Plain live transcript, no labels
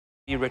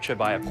Be richer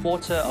by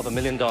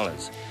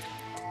 $250,000.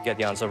 Get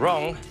the answer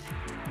wrong,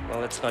 well,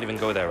 let's not even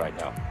go there right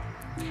now.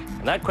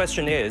 And that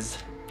question is,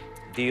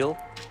 deal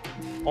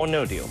or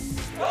no deal?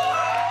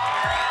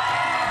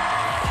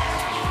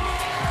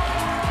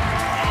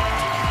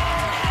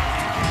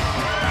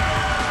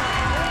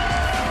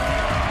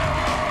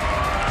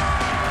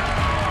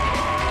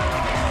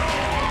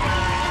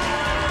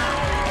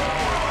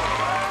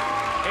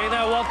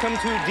 Welcome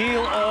to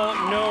Deal or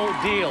No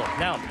Deal.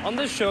 Now, on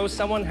this show,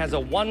 someone has a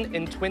 1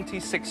 in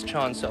 26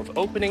 chance of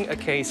opening a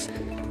case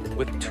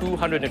with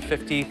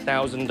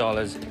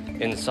 $250,000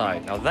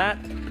 inside. Now that,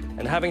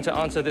 and having to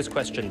answer this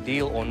question,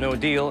 deal or no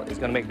deal, is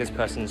going to make this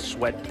person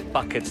sweat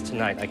buckets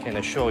tonight, I can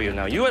assure you.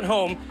 Now, you at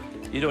home,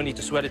 you don't need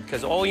to sweat it,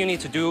 because all you need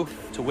to do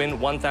to win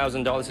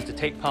 $1,000 is to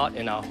take part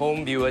in our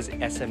home viewers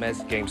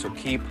SMS game, so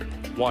keep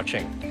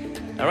watching.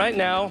 Now, right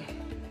now,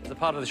 there's a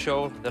part of the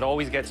show that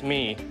always gets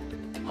me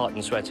hot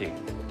and sweaty.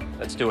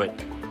 Let's do it.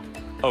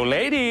 Oh,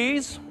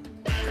 ladies!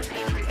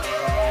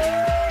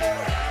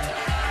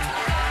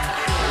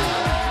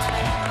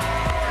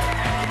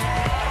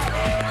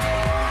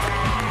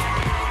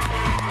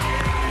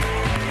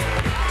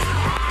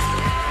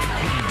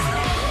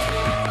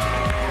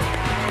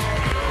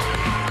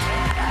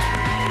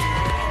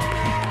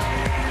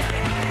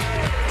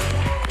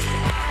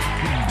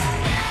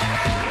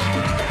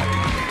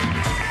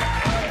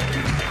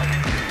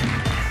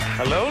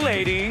 Hello,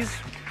 ladies.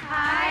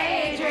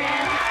 Hi,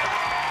 Adrian.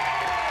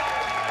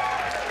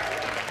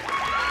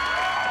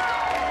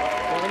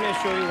 Well, let me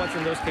assure you what's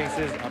in those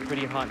cases are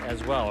pretty hot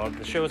as well.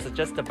 The show is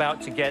just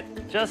about to get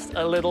just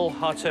a little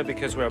hotter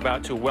because we're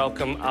about to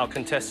welcome our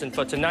contestant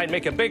for tonight.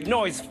 Make a big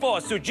noise for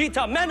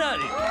Sujita Menon.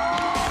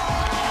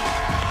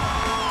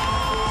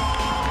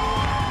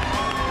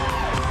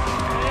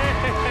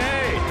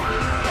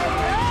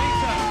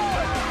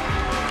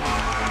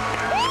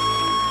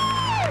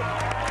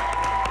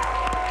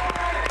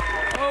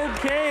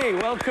 Okay,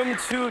 welcome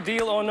to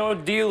Deal or No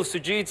Deal,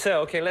 Sujita.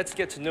 Okay, let's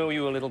get to know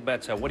you a little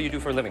better. What do you do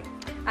for a living?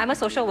 I'm a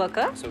social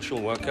worker. Social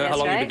worker. That's How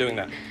long right. have you been doing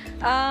that?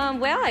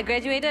 Well, I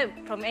graduated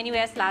from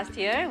NUS last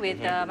year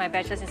with my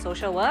bachelor's in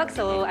social work,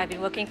 so I've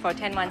been working for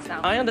 10 months now.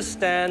 I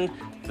understand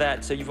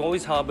that you've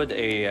always harbored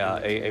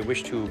a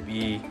wish to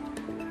be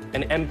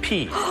an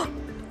MP.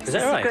 Is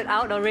that right? Secret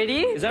out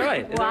already? Is that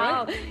right? Is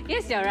wow. that right?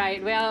 Yes, you're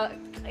right. Well,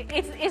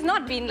 it's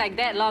not been like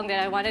that long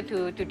that I wanted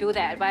to do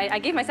that, but I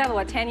gave myself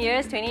about 10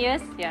 years, 20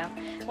 years, yeah.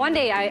 One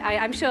day,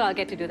 I'm sure I'll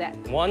get to do that.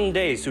 One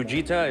day,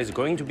 Sujita is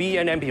going to be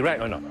an MP, right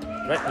or not?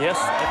 Right? Yes?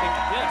 I think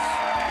yes.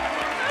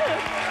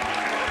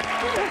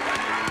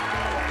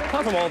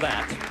 Apart from all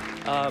that,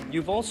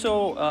 you've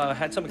also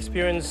had some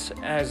experience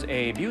as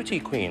a beauty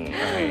queen,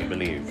 I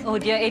believe. Oh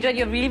dear, Adrian,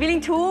 you're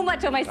revealing too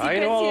much of my secrets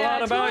here. I know a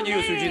lot about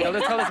you, Sujita.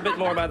 Let's tell us a bit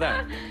more about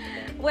that.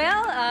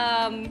 Well,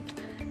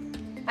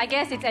 I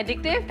guess it's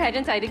addictive.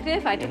 Pageants are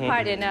addictive. I took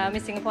part in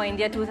Miss Singapore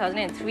India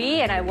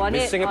 2003, and I won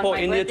Miss it Singapore on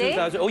my India birthday.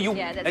 2000. Oh, you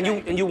yeah, that's and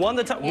right. you won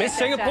the Yes, Miss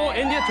Singapore right.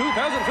 India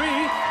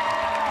 2003.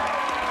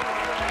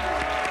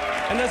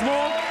 And there's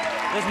more.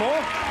 There's more.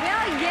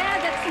 Well, yeah,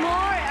 that's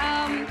more.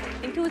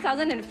 In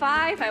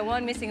 2005, I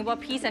won Miss Singapore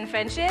Peace and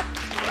Friendship.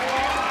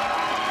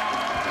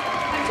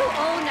 I'm too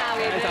old now,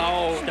 Adrian.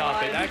 Oh,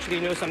 stop it. Actually,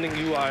 you know something?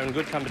 You are in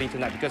good company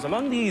tonight because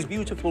among these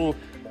beautiful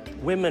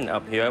women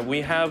up here,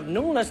 we have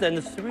no less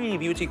than 3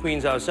 beauty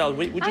queens ourselves.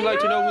 Would you like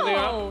to know who they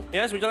are?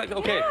 Yes, would you like?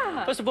 Okay.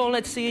 Yeah. First of all,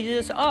 let's see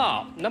this.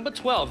 Number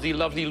 12, the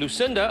lovely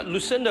Lucinda.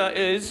 Lucinda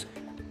is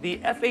the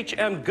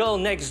FHM girl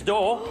next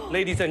door,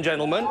 ladies and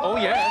gentlemen. Oh,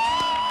 yes.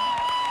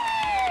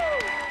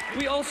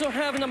 We also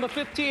have number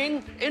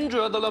 15,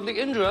 Indra, the lovely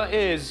Indra,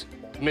 is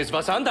Miss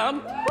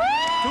Vasantham,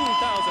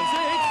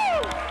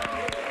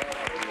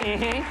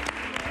 2006.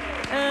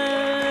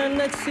 And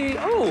let's see,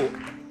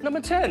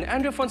 number 10,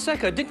 Andrea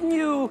Fonseca. Didn't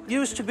you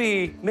used to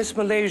be Miss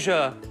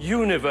Malaysia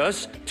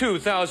Universe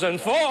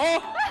 2004?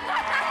 Oh,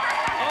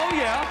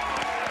 yeah.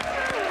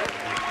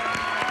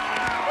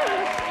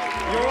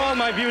 You're all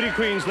my beauty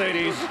queens,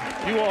 ladies.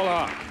 You all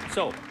are.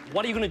 So,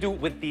 what are you going to do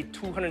with the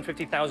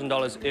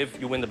 $250,000 if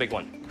you win the big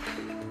one?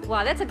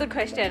 Wow, that's a good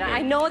question.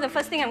 I know the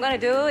first thing I'm going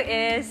to do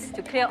is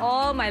to clear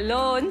all my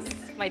loans,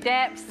 my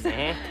debts,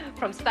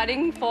 from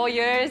studying 4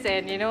 years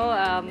and, you know,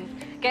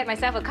 get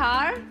myself a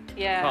car.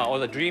 Yeah. Or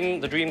the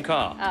dream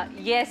car.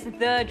 Yes,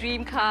 the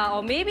dream car,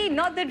 or maybe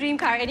not the dream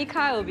car. Any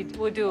car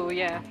will do.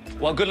 Yeah.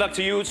 Well, good luck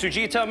to you,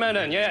 Sujita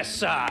Menon.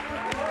 Yes.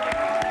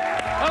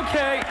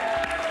 Okay.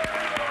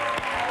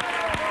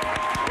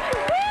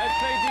 Let's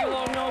play deal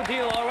or no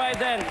deal. All right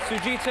then,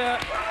 Sujita.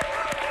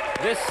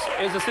 This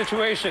is the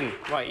situation.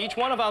 Right. Each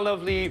one of our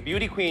lovely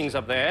beauty queens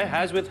up there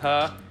has with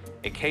her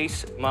a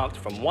case marked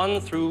from 1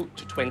 through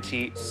to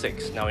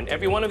 26. Now, in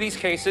every one of these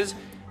cases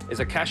is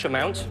a cash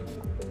amount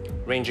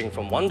ranging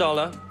from $1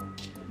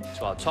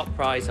 to our top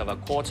prize of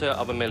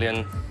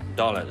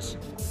 $250,000.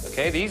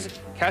 Okay, these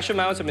cash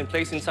amounts have been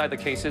placed inside the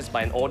cases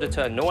by an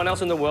auditor. No one else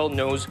in the world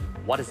knows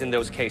what is in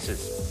those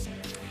cases.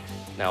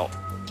 Now,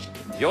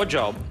 your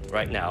job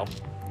right now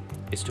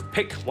is to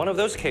pick one of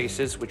those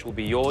cases which will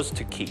be yours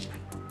to keep.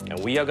 And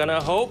we are going to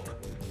hope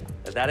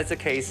that that is the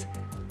case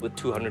with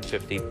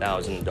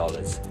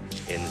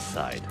 $250,000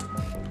 inside.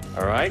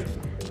 All right?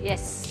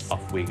 Yes.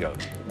 Off we go.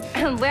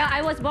 Well,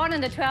 I was born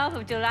on the 12th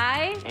of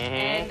July,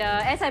 and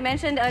as I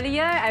mentioned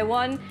earlier, I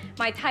won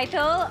my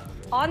title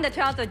on the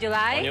 12th of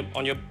July.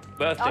 On your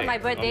birthday? On my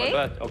birthday.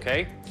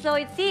 Okay. So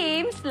it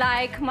seems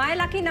like my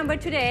lucky number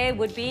today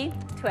would be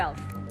 12.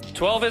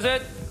 12, is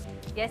it?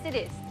 Yes, it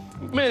is.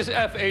 Miss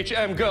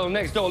FHM girl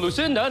next door,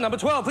 Lucinda, number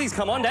 12, please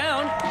come on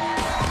down.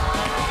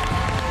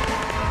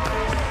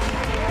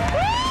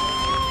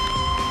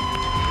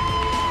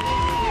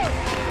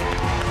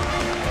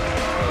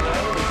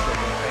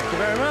 Thank you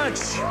very much.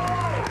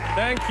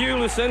 Thank you,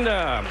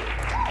 Lucinda.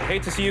 I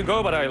hate to see you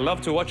go, but I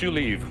love to watch you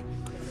leave.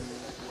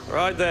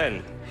 Right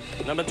then,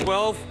 number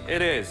 12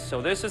 it is.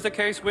 So this is the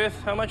case with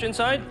how much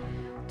inside?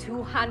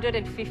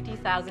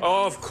 250,000.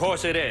 Oh, of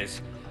course it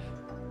is.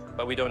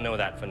 But we don't know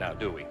that for now,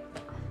 do we?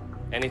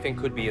 Anything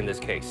could be in this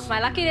case. My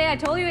lucky day, I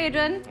told you,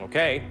 Adrian.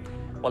 Okay,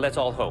 well, let's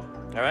all hope,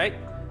 all right?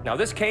 Now,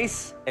 this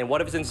case and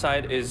whatever's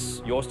inside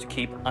is yours to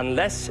keep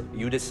unless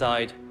you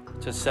decide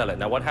to sell it.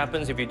 Now, what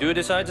happens if you do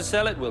decide to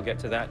sell it? We'll get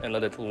to that in a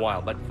little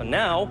while. But for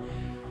now,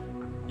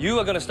 you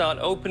are going to start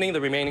opening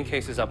the remaining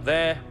cases up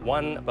there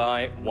one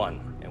by one.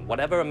 And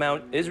whatever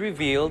amount is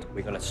revealed,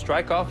 we're going to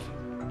strike off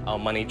our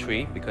money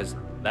tree because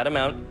that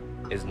amount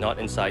is not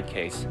inside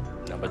case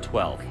number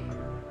 12.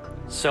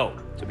 So,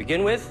 to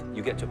begin with,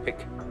 you get to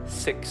pick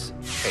 6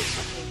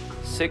 cases.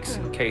 6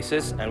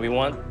 cases, and we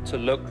want to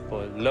look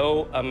for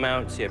low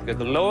amounts here, because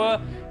the lower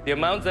the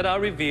amounts that are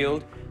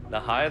revealed, the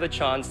higher the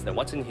chance that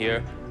what's in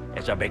here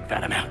is a big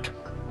fat amount.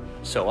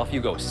 So off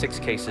you go, 6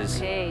 cases.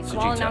 Okay,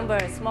 small number,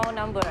 small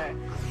number.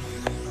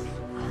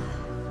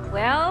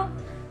 Well,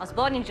 I was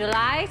born in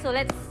July, so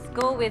let's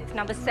go with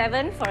number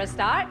 7 for a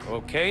start.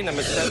 Okay,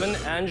 number 7,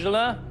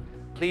 Angela.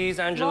 Please,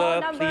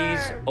 Angela,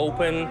 please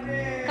open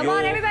Come your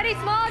on, everybody,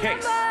 small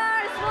case.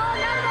 number, small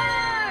number.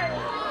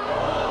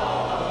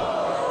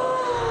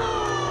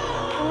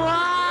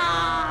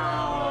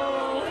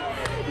 Wow!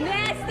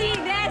 Nasty,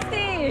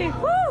 nasty.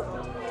 Woo!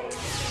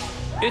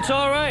 It's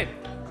all right.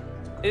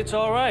 It's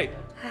all right.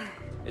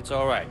 It's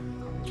all right.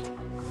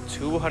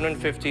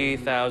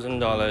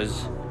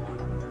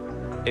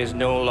 $250,000 is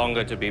no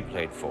longer to be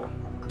played for.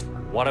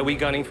 What are we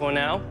gunning for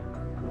now?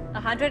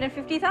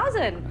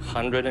 150,000.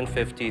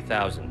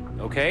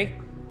 150,000. Okay?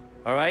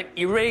 All right?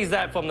 Erase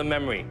that from the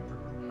memory.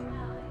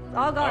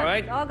 All gone. All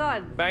right? All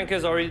gone.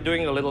 Banker's already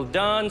doing a little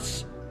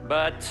dance,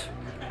 but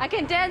I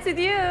can dance with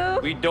you.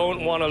 we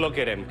don't want to look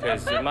at him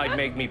because it might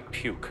make me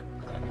puke.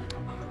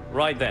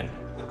 Right then,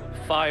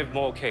 5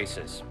 more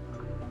cases.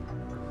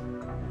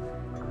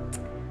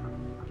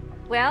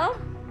 Well,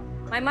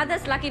 my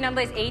mother's lucky number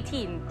is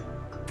 18.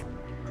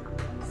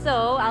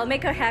 So I'll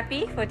make her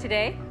happy for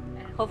today.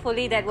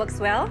 Hopefully that works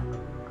well.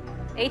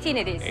 18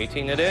 it is.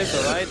 18 it is,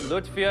 all right.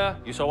 Lutfia,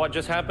 you saw what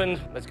just happened.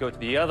 Let's go to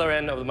the other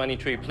end of the money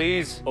tree.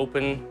 Please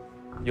open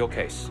your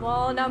case.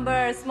 Small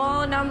number,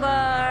 small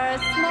number,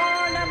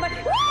 small number.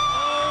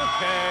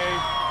 Okay.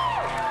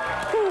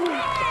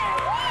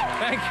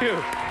 Thank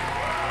you.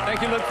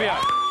 Thank you, Lutfia.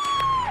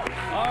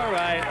 All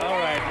right,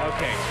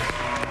 okay.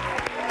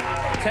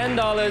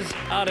 $10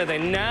 out of there.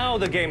 Now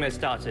the game has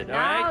started, all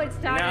right? Now it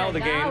started. Now the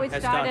game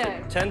has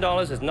started.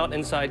 $10 is not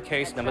inside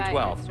case That's number right,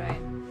 12. That's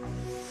right.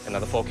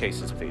 Another 4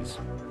 cases, please.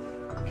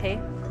 Okay.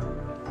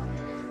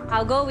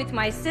 I'll go with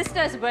my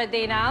sister's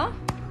birthday now.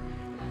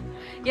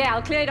 Yeah,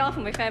 I'll clear it off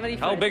for my family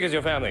first. How big is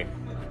your family?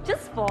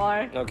 Just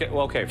 4. Okay,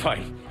 well, okay,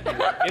 fine.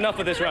 Enough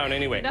for this round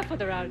anyway. Enough for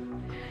the round.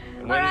 And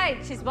All when-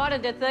 right, she's born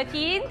on the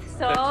 13th,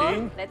 so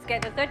 13th? let's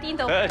get the 13th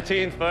open.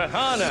 13th for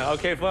Hannah.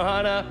 Okay, for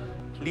Hannah,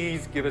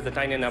 please give us a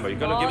tiny number. You're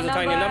going to give us a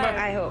tiny number?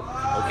 I hope.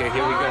 Okay,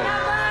 here we go.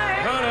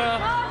 Hannah,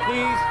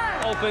 please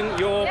open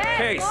your Yes,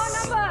 case.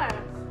 small number.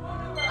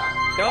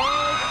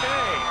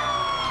 Okay.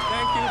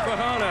 Thank you for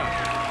Hannah.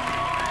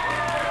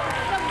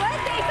 The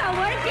birthdays are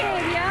working,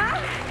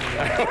 yeah?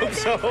 I hope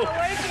so.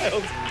 Birthdays are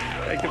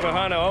working. Thank you for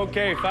Hannah.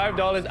 Okay,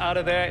 $5 out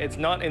of there. It's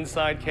not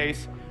inside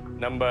case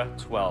number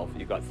 12.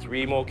 You got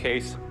 3 more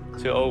cases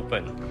to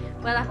open.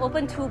 Well, I've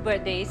opened 2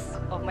 birthdays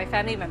of my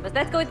family members.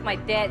 Let's go with my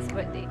dad's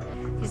birthday.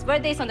 His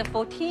birthday is on the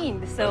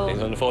 14th, so...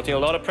 Birthday's on the 14th. A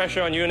lot of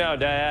pressure on you now,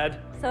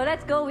 Dad. So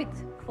let's go with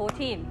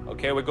 14.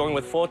 Okay, we're going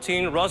with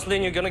 14.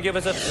 Roslyn, you're going to give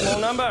us a small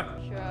number?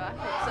 Sure, I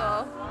hope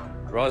so.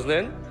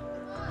 Roslyn,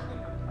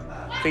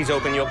 please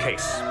open your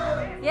case.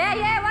 Yeah,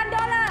 $1.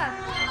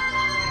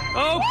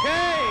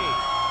 Okay.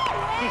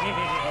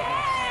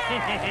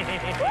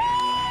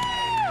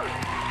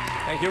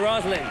 Thank you,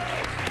 Roslyn.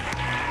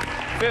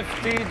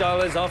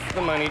 $50 off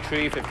the money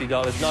tree,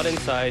 $50 not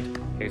inside.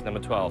 Case number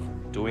 12.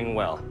 Doing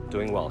well,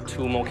 doing well.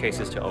 2 more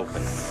cases to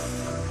open.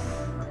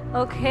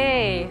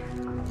 Okay.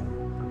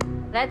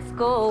 Let's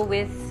go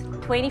with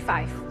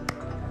 25.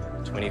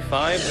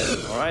 25.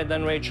 All right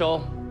then,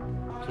 Rachel.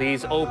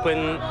 Please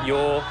open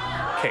your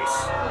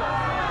case.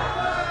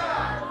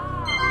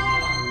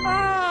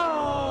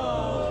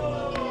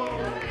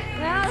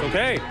 Well, It's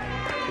okay.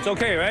 It's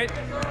okay, right?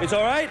 It's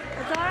all right?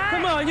 it's all right.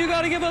 Come on, you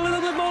got to give a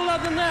little bit more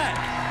love than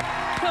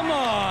that. Come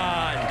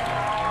on.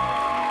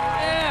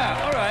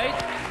 Yeah, all right.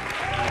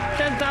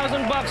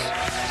 $1,000 bucks.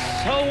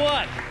 So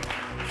what?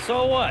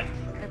 So what?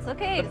 It's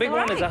okay. The big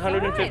one is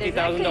 $150,000.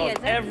 Exactly.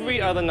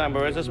 Every other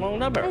number is a small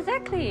number.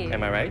 Exactly.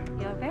 Am I right?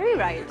 You're very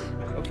right.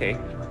 Okay,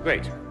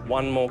 great.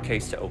 One more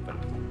case to open.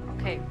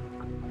 Okay.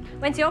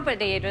 When's your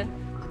birthday, Adrian?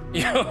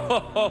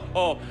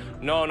 No,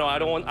 I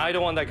don't want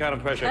that kind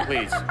of pressure,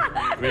 please.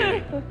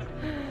 Really.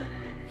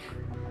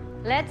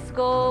 Let's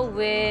go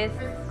with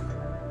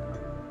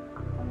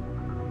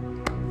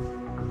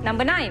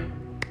number 9.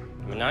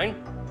 Number 9?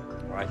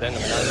 All right then,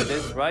 number 9 it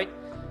is, right?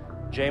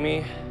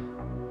 Jamie,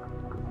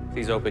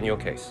 please open your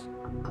case.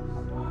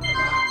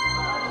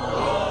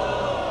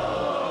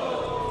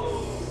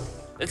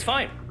 It's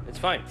fine, it's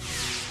fine.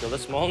 Still a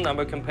small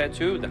number compared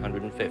to the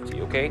 150,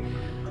 okay?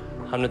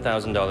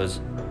 $100,000,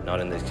 not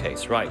in this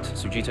case. Right,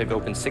 Sujita, you've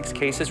opened 6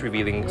 cases,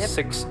 revealing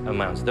 6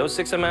 amounts. Those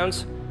 6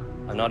 amounts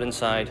are not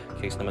inside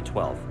case number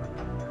 12.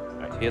 All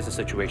right, here's the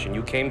situation.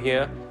 You came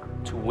here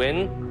to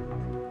win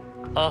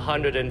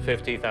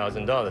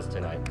 $150,000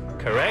 tonight,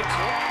 correct?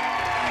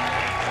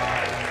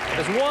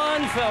 There's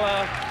one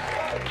fella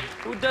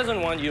who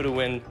doesn't want you to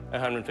win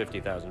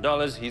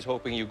 $150,000. He's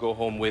hoping you go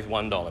home with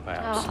 $1,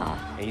 perhaps.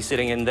 And he's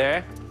sitting in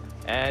there,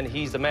 and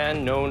he's the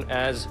man known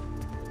as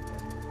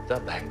the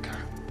banker.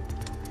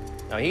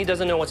 Now, he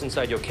doesn't know what's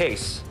inside your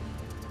case,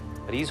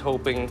 but he's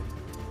hoping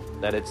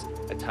that it's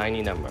a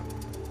tiny number.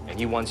 And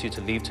he wants you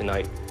to leave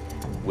tonight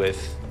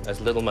with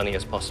as little money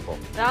as possible.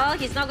 No,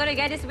 he's not going to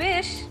get his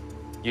wish.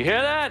 You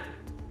hear that?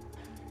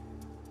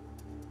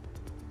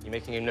 You're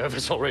making him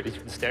nervous already,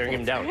 staring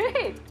him down.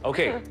 Great.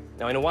 Okay,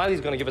 now in a while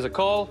he's going to give us a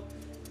call.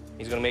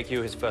 He's going to make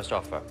you his first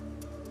offer.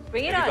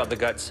 Bring it Have on. you got the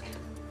guts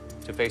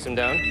to face him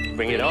down?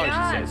 Bring it on, she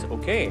says.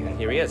 Okay, and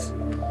here he is.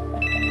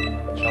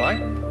 Shall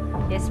I?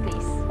 Yes,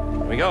 please.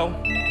 Here we go.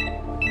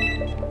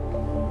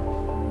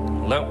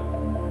 Hello.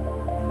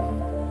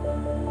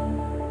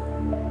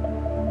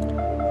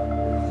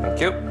 Thank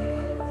you.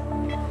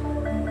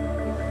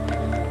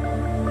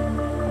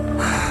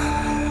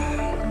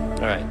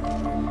 All right.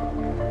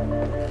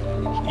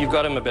 You've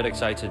got him a bit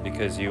excited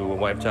because you were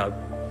wiped out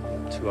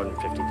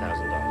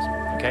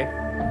 $250,000, okay?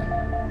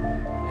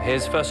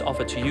 His first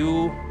offer to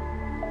you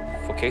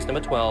for case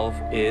number 12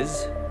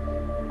 is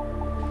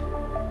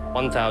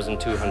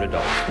 $1,200.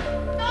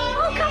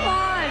 Oh, come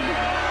on!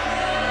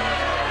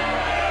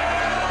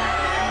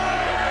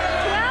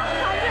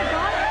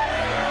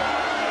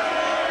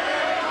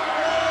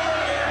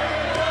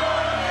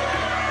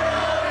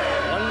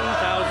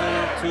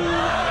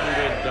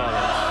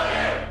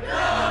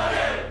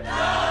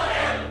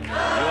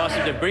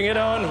 To bring it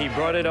on, he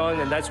brought it on,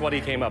 and that's what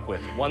he came up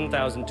with,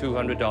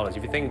 $1,200.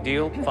 If you think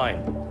deal,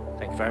 fine.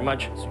 Thank you very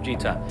much,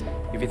 Sujita.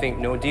 If you think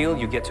no deal,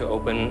 you get to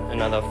open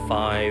another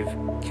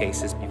 5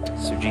 cases.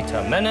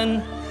 Sujita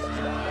Menon,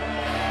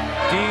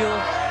 deal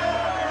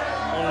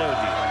or no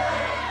deal?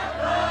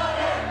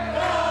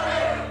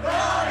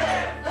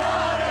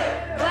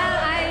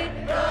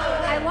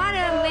 Well, I want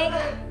to make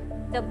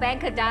the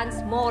banker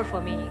dance more for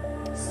me.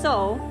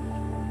 So,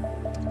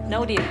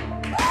 no deal.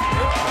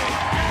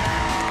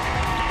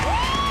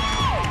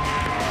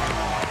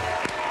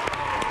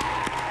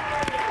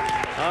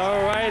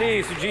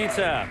 Alrighty,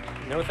 Sujita.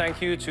 No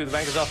thank you to the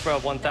banker's offer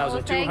of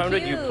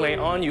 $1,200. You play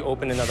on, you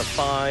open another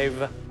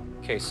 5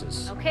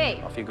 cases. Okay.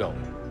 Off you go.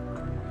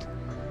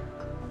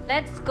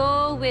 Let's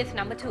go with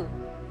number 2.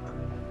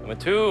 Number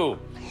 2,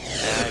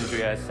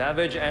 Andrea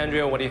Savage.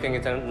 Andrea, what do you think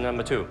is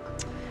number 2?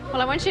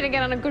 Well, I want you to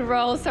get on a good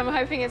roll, so I'm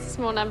hoping it's a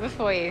small number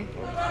for you.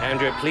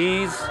 Andrea,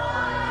 please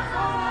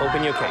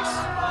open your case.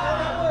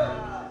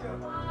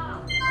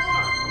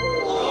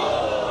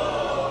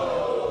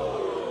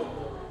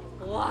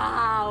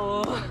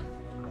 Wow.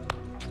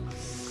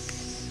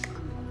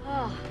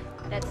 Oh,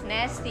 that's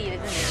nasty,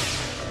 isn't it?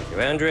 Thank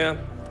you, Andrea.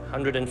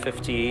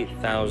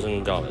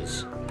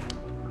 $150,000.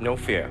 No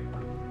fear.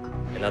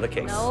 Another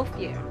case. No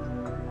fear.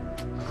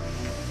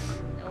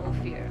 No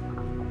fear.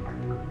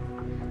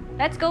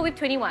 Let's go with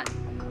 21.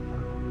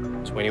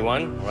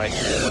 21, all right,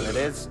 21 it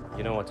is.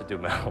 You know what to do,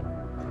 Mel.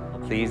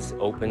 Please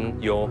open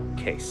your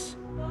case.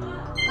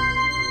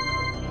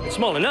 It's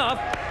small enough.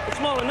 It's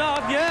small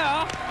enough,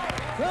 yeah.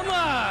 Come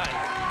on.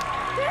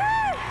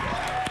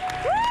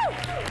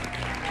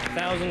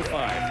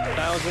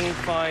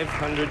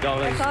 $1,500.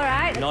 That's all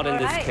right. Not in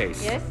this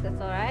case. Yes, that's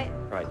all right.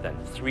 Right then,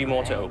 3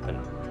 more to open.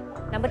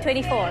 Number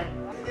 24.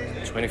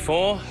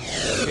 24.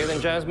 Okay then,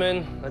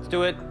 Jasmine, let's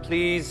do it.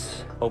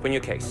 Please open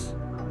your case.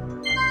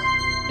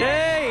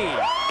 Yay!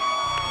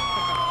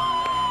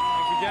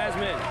 Thank you,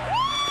 Jasmine.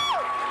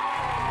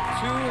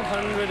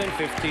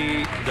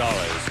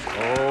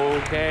 $250.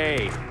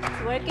 Okay.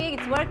 It's working,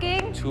 it's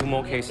working. 2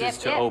 more cases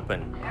to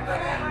open.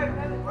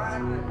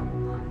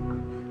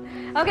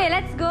 Okay,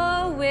 let's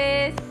go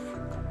with...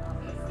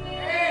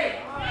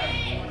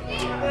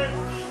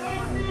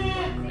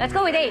 Let's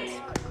go with 8.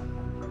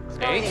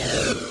 8.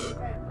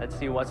 Let's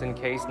see what's in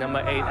case number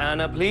 8.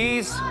 Anna,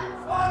 please.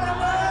 Small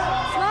number.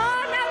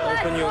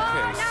 Open your small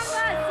case.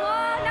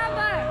 Small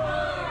number.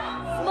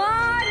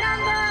 Small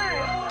number.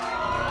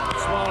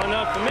 Small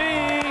enough for me.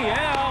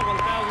 Yeah,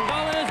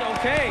 $1,000.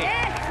 Okay.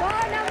 Yes,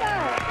 small number.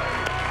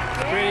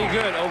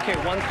 good. Okay,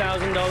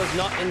 $1,000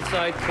 not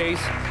inside case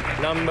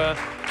number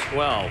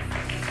 12.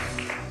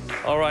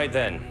 All right,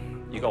 then.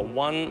 You got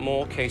one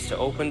more case to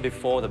open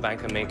before the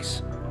banker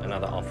makes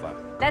another offer.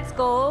 Let's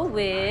go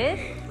with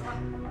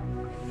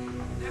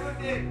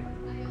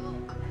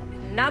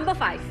number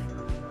 5.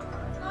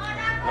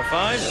 Number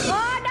 5?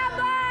 Small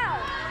number!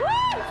 Woo!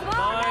 Small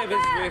Five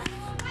number! is with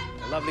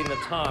the lovely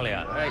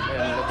Natalia. Right,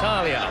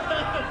 Natalia.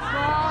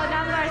 Small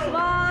number,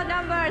 small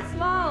number,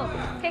 small.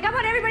 Okay, come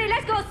on, everybody,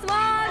 let's go.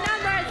 Small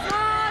number,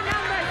 small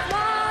number,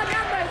 small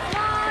number,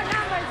 small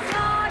number,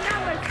 small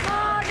number,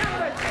 small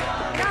number,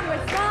 number,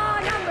 small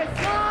number,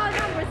 small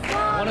number,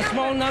 small. Want a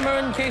small number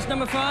in case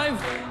number 5?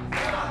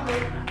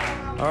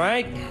 All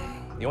right.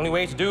 The only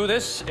way to do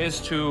this is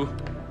to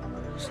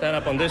stand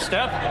up on this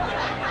step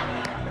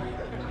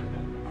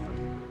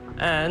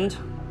and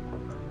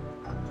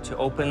to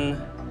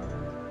open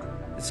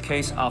this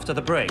case after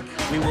the break.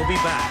 We will be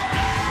back.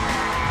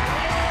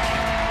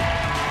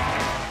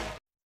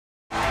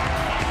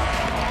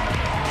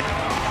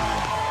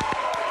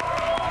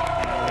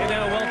 Hey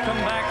there, welcome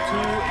back to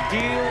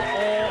Deal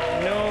or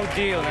No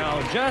Deal.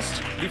 Now,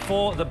 just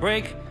before the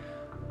break,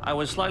 I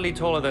was slightly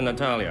taller than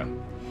Natalia.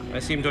 I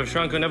seem to have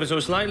shrunken ever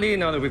so slightly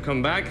now that we've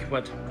come back,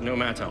 but no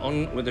matter.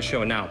 On with the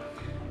show now.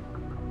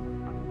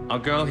 Our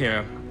girl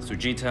here,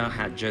 Sujita,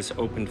 had just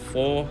opened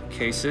 4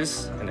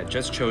 cases and had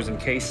just chosen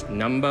case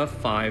number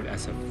 5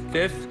 as her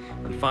 5th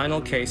and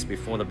final case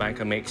before the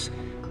banker makes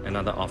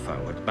another offer.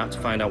 We're about to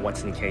find out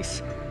what's in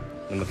case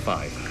number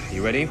 5.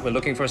 You ready? We're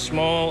looking for a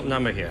small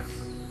number here.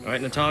 All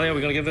right, Natalia, we're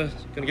gonna give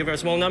her a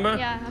small number?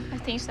 Yeah, I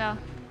think so.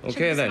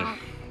 Okay, then.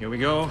 Here we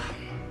go.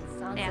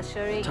 Sounds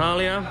assuring.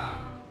 Natalia,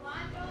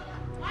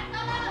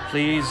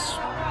 please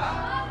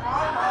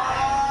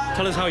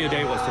tell us how your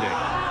day was today.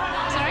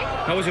 Sorry?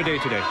 How was your day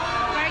today?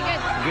 Very good.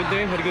 Good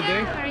day? Had a good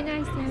day? Yeah, very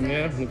nice.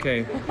 Yeah,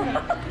 okay.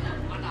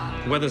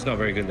 The weather's not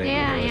very good there.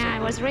 Yeah, either, is yeah,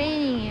 it was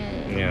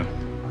raining. Yeah.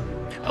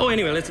 Oh,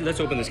 anyway, let's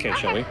open this case,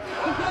 shall we?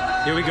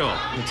 Here we go.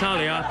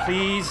 Natalia,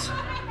 please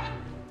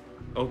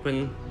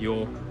open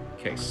your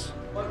case.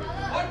 Do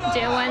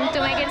you want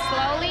to make it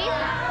slowly?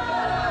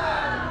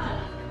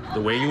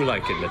 The way you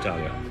like it,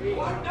 Natalia.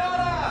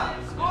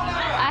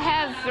 I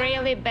have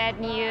really bad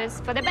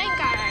news for the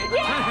banker.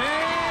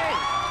 Hey!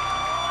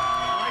 I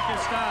like your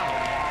style.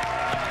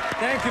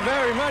 Thank you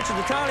very much,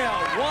 Natalia.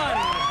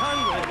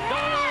 $100.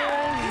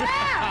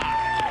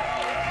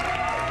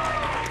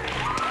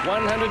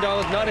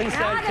 $100 not inside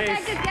Now the case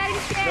bank is getting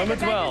scared. number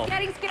The bank 12. is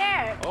getting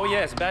scared. Oh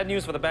yes, bad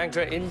news for the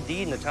banker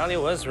indeed. Natalia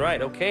was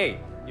right. Okay,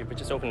 you've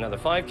just opened another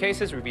 5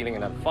 cases, revealing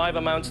another 5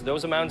 amounts.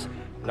 Those amounts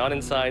not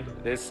inside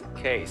this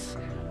case.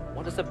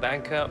 What does the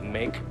banker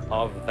make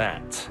of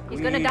that? He's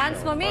gonna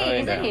dance for me,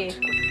 Find isn't he? out.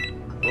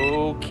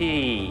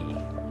 Okay.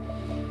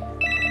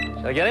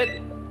 Shall I get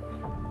it?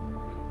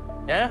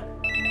 Yeah?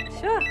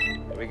 Sure.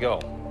 Here we go.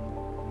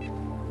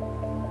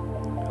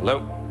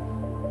 Hello?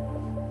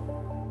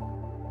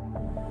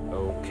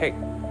 Okay.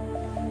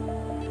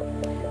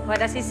 What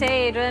does he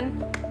say, Adrian?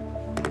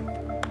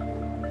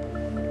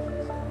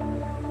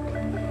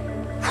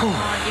 Come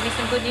on, give me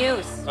some good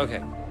news.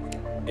 Okay.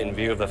 In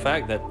view of the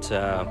fact that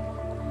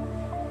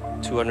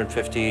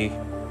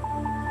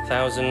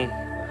 250,000,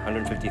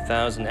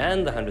 150,000,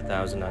 and the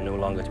 100,000 are no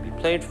longer to be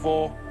played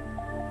for,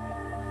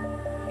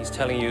 he's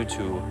telling you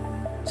to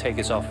take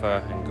his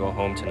offer and go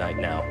home tonight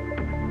now.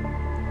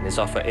 And his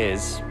offer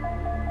is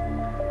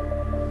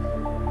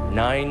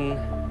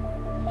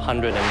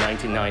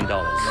 $999.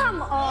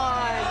 Come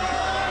on.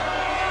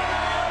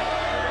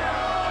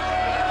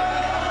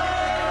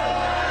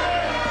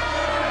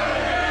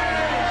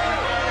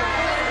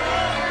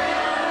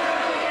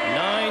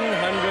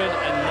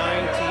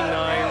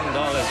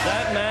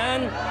 That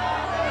man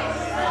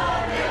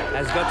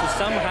has got to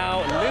somehow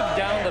live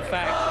down the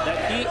fact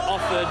that he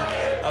offered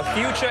a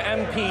future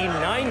MP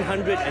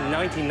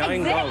 $999.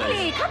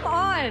 Exactly, come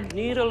on.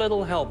 Need a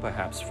little help,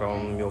 perhaps,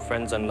 from your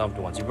friends and loved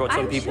ones. You brought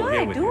some I'm people sure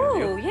here I with do.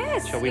 you.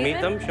 Yes, Shall we meet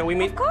Stephen. them? Shall we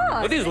meet? Of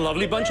course. Oh, there's a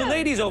lovely bunch of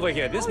ladies over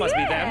here. This must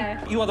be yeah.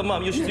 them. You are the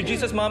mom. You're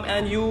Sujita's mom,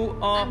 and you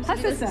are. Her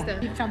sister.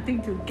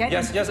 Something to get.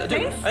 Yes, yes.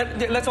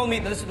 Let's all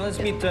meet. Let's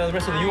meet the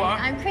rest of you. You are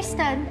I'm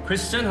Kristen.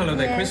 Kristen. Hello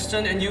there,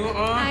 Kristen, and you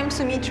are I'm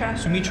Sumitra.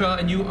 Sumitra,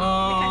 and you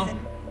are.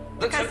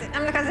 The cousin.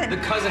 I'm the cousin. The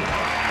cousin.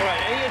 All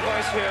right, any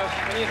advice here?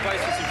 Any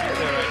advice for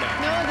Sujita right now?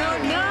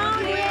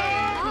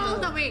 All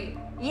the way.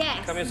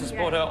 Yes. Come here to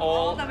support her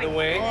all the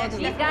way.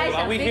 You guys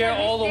Are we bigger here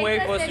all the way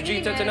for mistakers than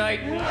me, Sujita man. tonight?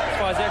 As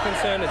far as they're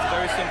concerned, it's a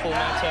very simple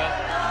matter.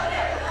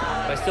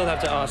 But I still have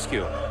to ask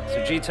you,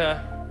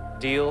 Sujita,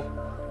 deal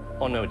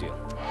or no deal?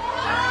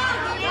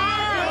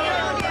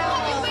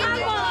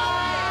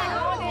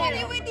 What are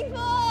you waiting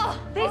for?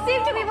 They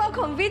seem to be more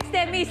convinced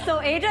than me, so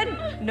Adrian,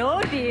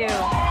 no deal.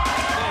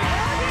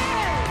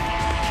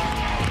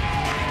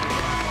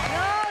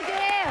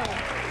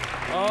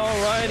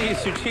 Alrighty,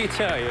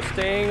 Sujita, you're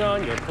staying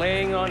on, you're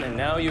playing on, and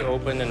now you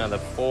open another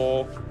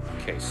 4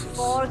 cases.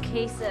 4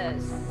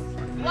 cases.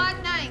 1,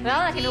 9.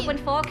 Well, I can open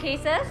 4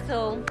 cases,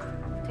 so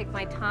take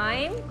my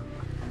time.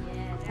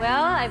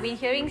 Well, I've been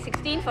hearing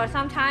 16 for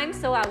some time,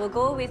 so I will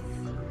go with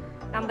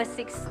Number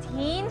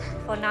 16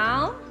 for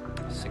now.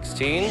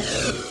 16.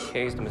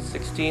 Case number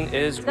 16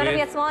 is It's gonna with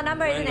be a small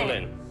number, isn't it?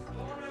 Gwendolyn.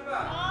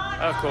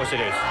 Of course it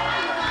is.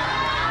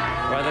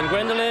 Right then,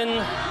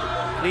 Gwendolyn,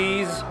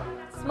 please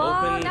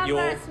Small open number,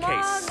 your small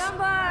case.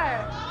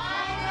 number.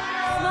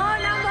 Small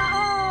number,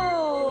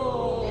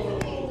 oh!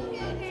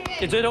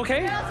 Is it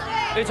okay?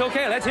 It's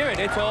okay, let's hear it.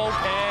 It's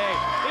okay.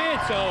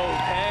 It's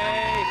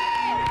okay.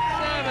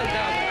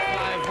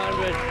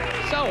 7,500.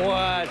 So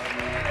what?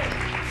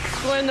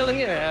 Gwendolyn,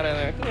 get out of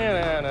there. Get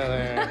out of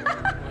there.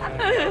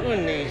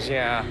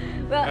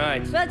 Well, All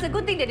right. well, it's a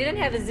good thing they didn't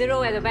have a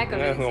 0 at the back of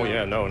it. Oh, so-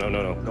 yeah, no.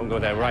 Don't go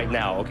there right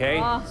now, okay?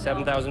 Oh.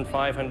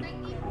 7,500,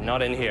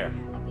 not in here.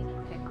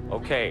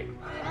 Okay.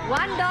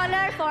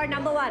 $1 for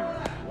number 1.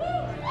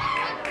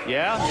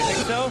 Yeah, you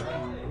think so?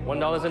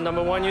 $1 in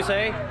number 1, you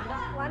say?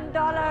 $1,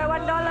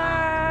 $1.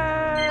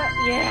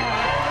 Yeah.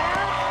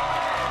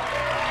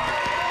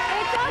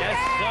 It's okay. Yes,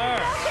 sir.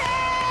 It's okay.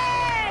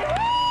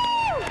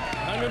 Woo!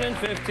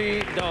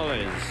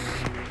 $150.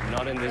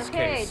 Not in this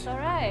Okay, case. it's all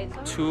right.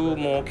 It's all right. 2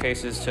 more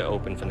cases to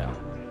open for now.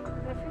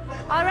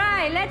 All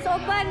right, let's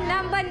open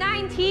number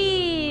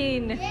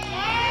 19.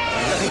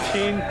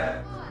 19.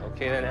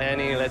 Okay, then,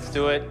 Annie, let's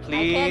do it,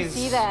 please. I can't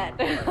see that.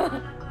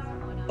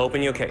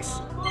 Open your case.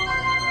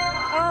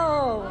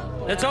 Oh,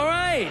 That's all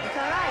right. it's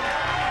all right.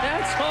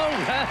 That's all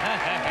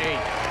right.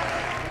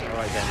 All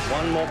right, then.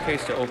 1 more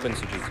case to open,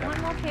 Sujita.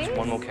 1 more case? Just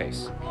 1 more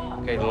case.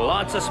 Okay,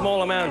 lots of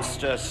small amounts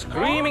just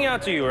screaming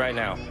out to you right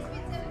now.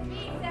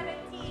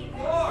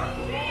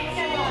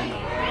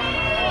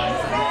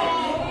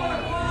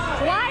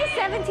 Why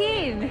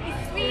 17?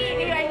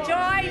 Sweet, you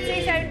enjoy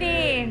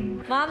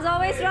 317. Mom's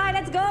always right.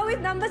 Let's go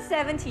with number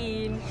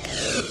 17.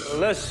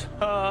 Let's,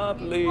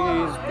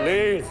 please,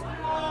 please.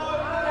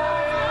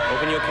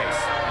 Open your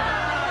case.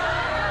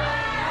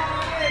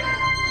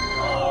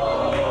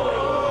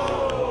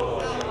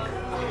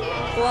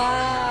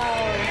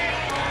 Wow.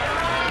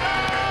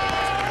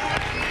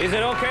 Is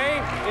it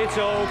okay? It's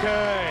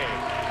okay.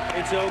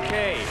 It's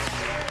okay.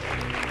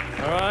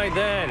 All right,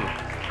 then.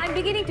 I'm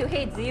beginning to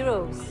hate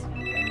zeros.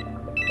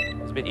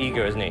 He's a bit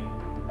eager, isn't he?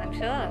 I'm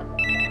sure.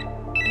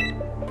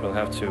 We'll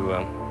have to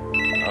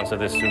answer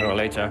this sooner or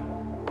later.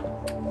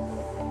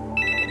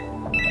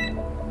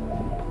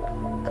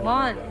 Come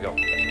on. Go.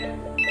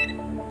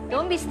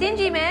 Don't be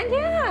stingy, man.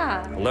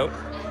 Yeah. Hello.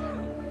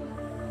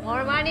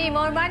 More money,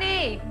 more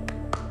money.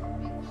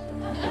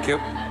 Thank you.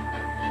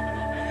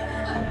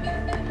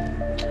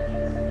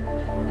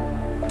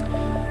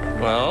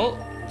 Well,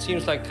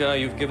 seems like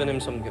you've given him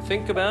something to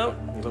think about.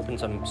 You've opened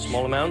some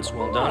small amounts.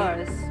 Well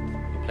done. Of course.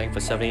 You're playing for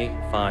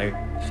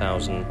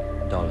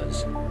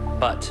 $75,000.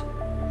 But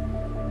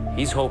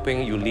he's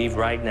hoping you leave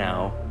right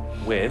now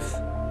with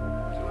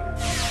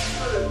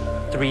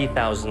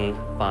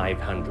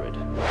 $3,500.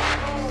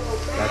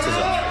 That's his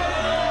offer.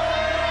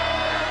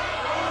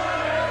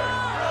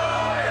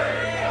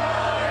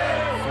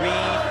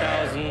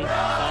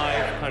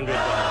 $3,500.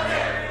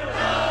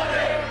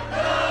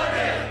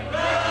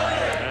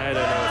 I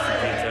don't know,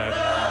 Sujita.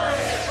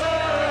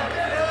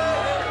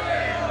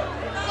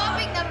 4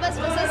 big numbers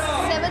versus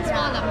 7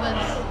 small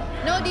numbers.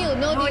 No deal,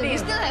 no deal. You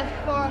still have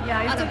 4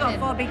 Yeah, you out still of got 10.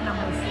 4 big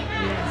numbers.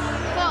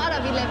 Yes. 4 out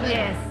of 11.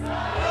 Yes.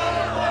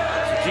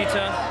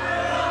 Sujita,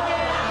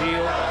 deal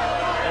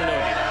or no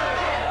deal?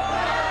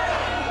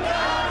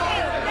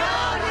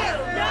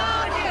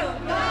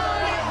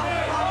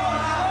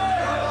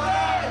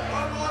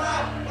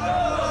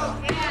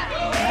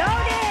 No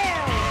deal.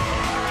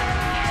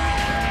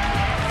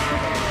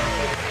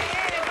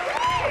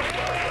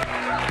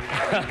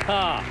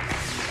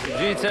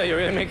 Sujita, you're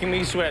really making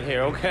me sweat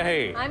here,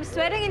 okay. I'm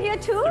sweating in here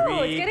too. 3.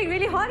 It's getting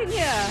really hot in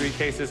here. 3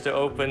 cases to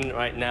open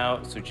right now,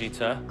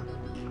 Sujita.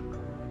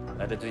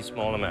 Let it be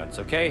small amounts,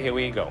 okay? Here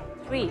we go.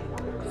 3.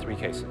 3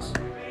 cases.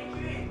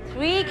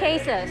 3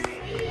 cases.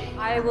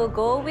 I will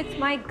go with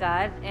my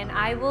gut and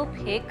I will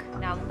pick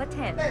number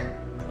 10.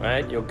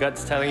 Right, your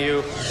gut's telling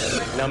you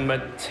number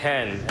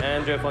 10.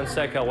 Andrea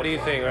Fonseca, what do you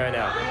think right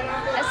now?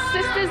 As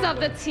Sisters of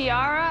the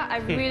Tiara,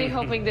 I'm really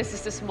hoping this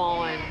is the small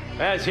one.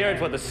 Let's hear it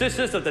for the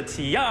Sisters of the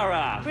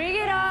Tiara. Bring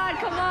it on,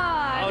 come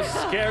on. How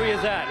scary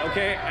is that?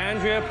 Okay,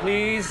 Andrea,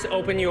 please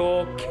open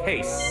your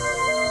case.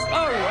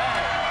 All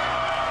right.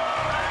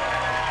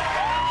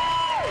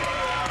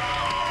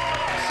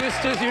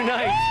 Sisters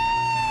unite.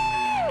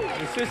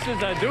 The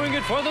sisters are doing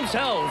it for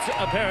themselves,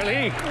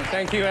 apparently.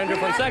 Thank you, Andrea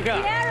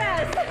Fonseca.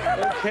 Tiaras.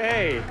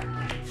 Okay.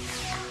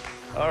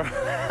 All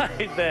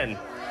right, then.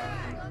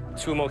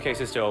 2 more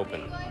cases to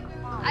open.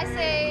 I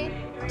say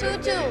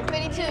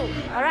 22.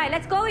 All right,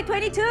 let's go with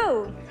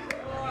 22.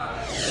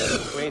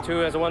 22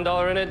 has a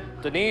 $1 in it.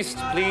 Denise,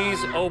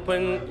 please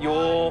open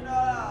your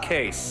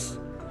case.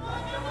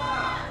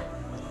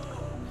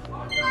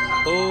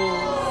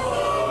 Oh.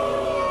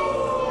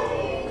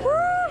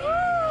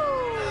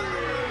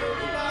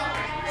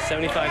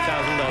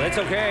 $75,000. It's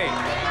okay.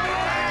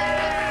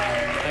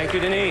 Thank you,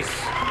 Denise.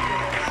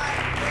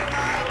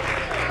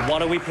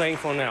 What are we playing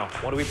for now?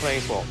 What are we playing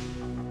for?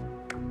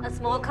 A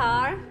small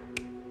car.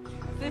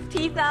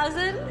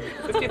 50,000?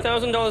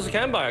 $50,000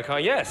 can buy a car,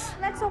 yes.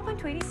 Let's open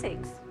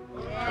 26.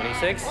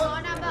 26? All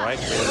right,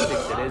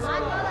 26 it is.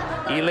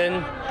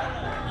 Elin,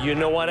 you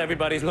know what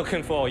everybody's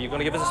looking for. You're going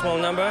to give us a small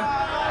number?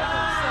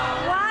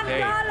 $1. Okay,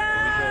 here we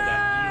go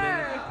then.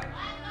 Elin,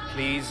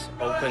 please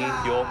open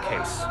your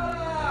case.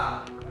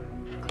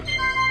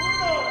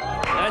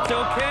 That's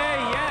okay,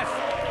 yes.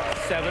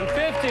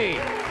 $750.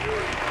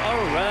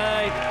 All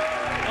right.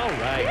 All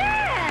right.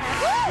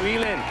 Yeah.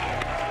 Elin.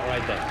 All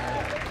right then.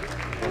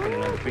 Open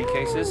another 3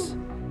 cases,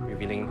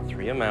 revealing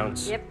 3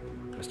 amounts. Yep.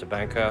 Mr.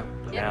 Banker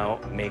will now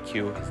make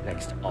you his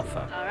next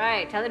offer. All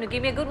right, tell him to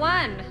give me a good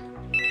one.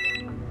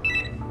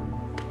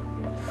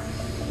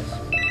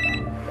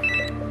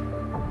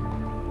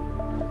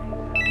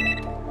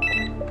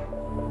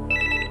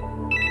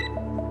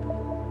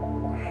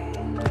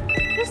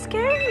 You're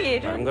scaring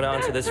me. I'm going to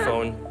answer this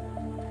phone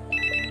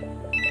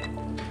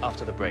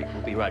after the break.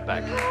 We'll be right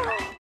back.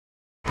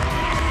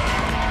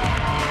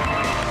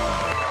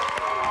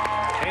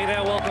 Hey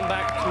there, welcome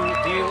back to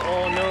Deal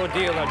or No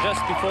Deal. Now,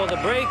 just before the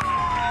break,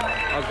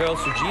 our girl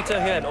Sujita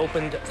here had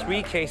opened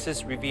 3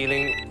 cases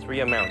revealing 3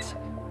 amounts.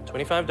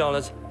 $25,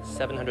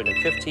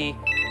 $750,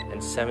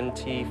 and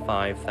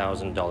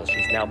 $75,000.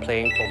 She's now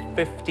playing for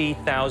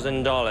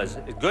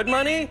 $50,000. Good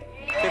money?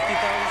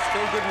 $50,000,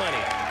 still good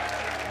money.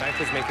 The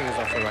banker's making his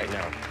offer right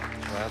now.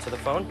 Shall I answer the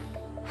phone?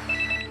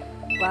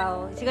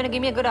 Well, is he going to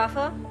give me a good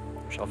offer?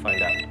 We shall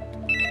find out.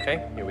 Okay,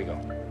 here we go.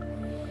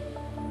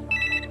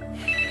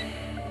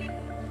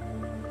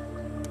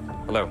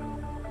 Hello.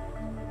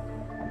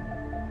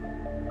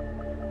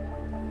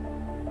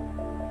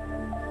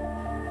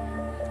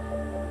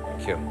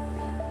 Thank you.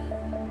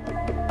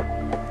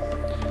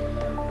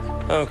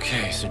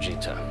 Okay,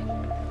 Sujita.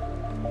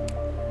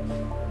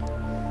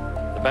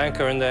 The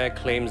banker in there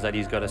claims that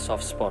he's got a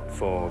soft spot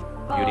for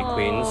beauty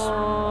queens.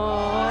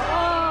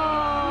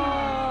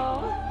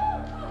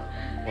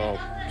 Well,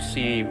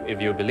 see if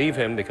you believe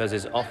him, because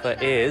his offer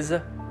is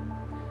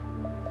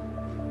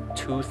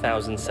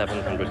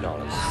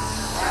 $2,700.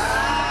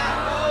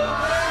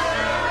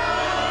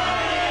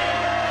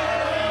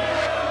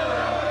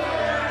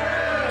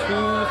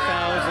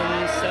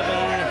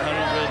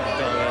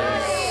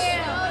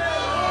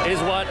 $2,700 is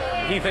what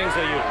he thinks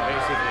of you,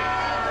 basically.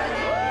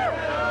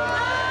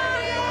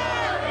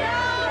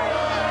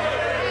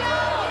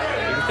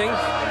 You think?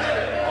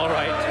 All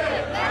right.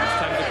 It's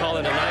time to call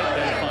it a night,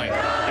 then fine.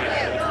 If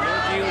it's no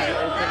deal, you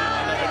open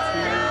another 2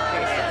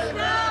 cases.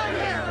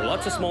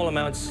 Lots of small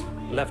amounts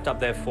left up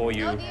there for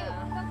you. It's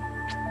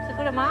a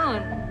good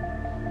amount.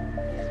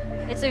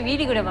 It's a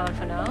really good amount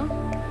for now.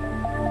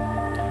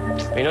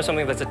 You know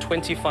something? There's a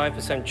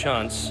 25%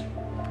 chance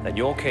that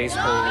your case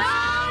holds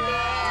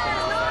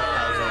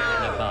 25,000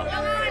 and above.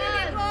 All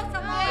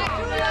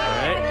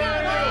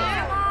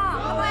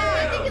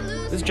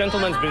right? This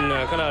gentleman's been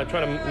kind of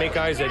trying to make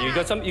eyes at you. You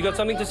got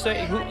something to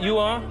say? Who you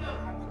are?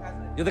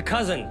 You're the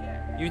cousin.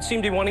 You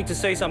seem to be wanting to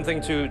say something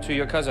to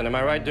your cousin. Am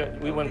I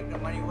right? We want the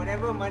money.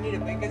 Whatever money the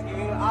banker's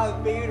giving you, I'll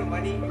pay you the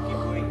money. You keep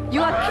going.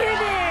 You are kidding!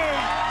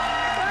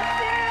 So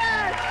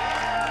serious!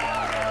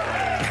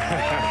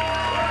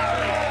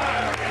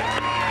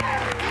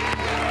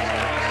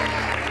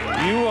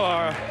 You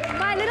are.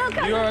 My little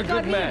cousin You are a got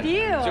good me man.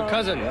 deal. It's your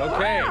cousin.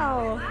 Okay.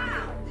 Wow.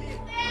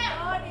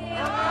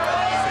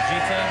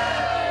 Sujita,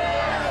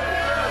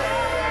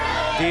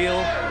 deal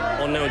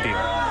or no deal?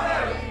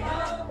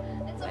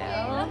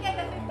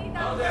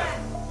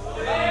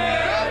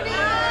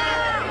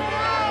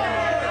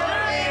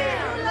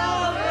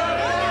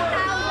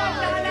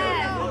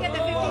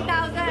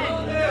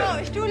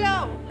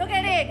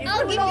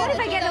 I'll give you What if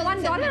I get the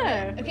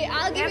 $1? Okay,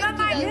 I'll give you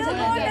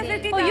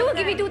 2,000. Oh, you will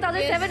give me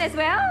 2,007 as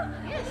well?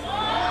 Yes. Oh,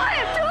 I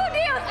have 2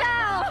 deals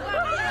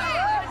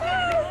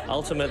now.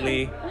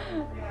 Ultimately,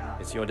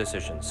 it's your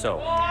decision. So,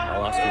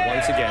 I'll ask you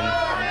once again,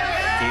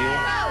 deal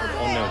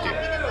or no deal?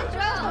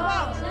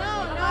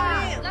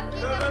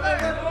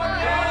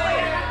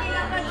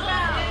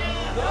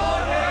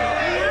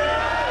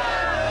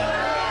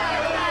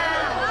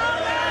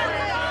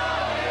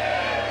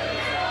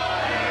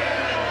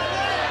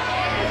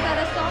 He's got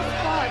a soft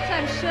spot, so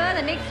I'm sure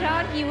the next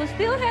round he will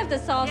still have the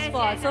soft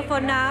spot. So for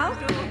now, no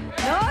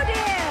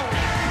deal.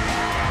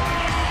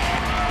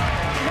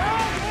 No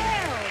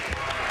deal.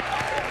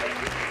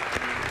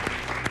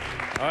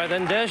 All right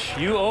then, Desh,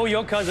 you owe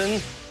your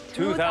cousin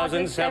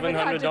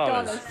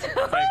 $2,700.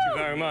 Thank you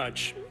very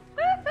much.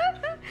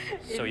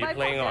 So you're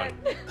playing on.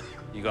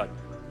 You got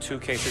 2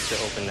 cases to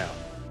open now.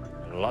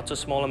 And lots of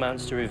small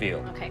amounts to reveal.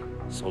 Okay.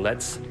 So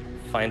let's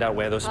find out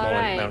where those small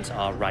right. amounts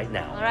are right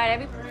now. All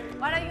right,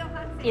 what are your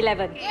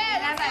 11. 11.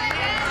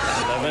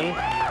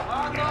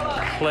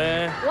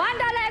 Claire.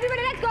 $1,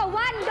 everybody, let's go. $1.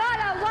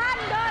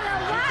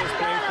 Just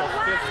playing for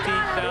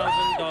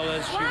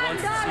 $50,000. She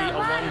wants to see a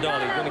 $1.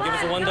 You're going to give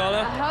us a $1?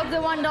 I hope the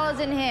 $1's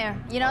in here.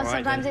 You know, All right,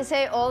 sometimes then. they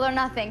say all or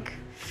nothing.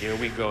 Here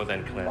we go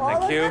then, Claire. All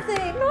Thank or you.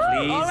 nothing.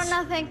 Please All or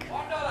nothing.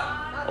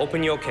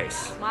 open your case.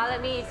 Smile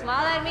at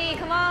me,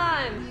 come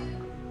on.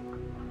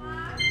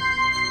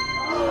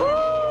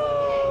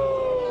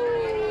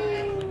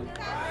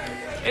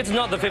 It's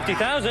not the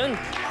 50,000.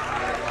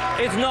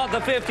 It's not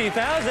the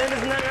 50,000,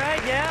 isn't that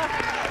right?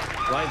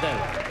 Yeah? Right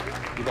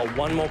then, you've got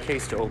one more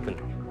case to open.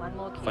 One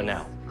more case. For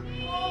now.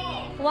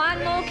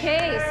 One more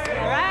case.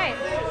 All right.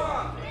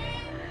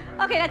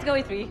 Okay, let's go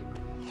with 3.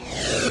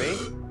 3.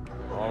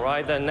 All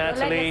right then, Let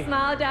Natalie. the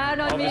smile down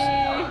on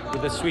me.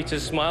 With the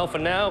sweetest smile for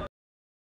now.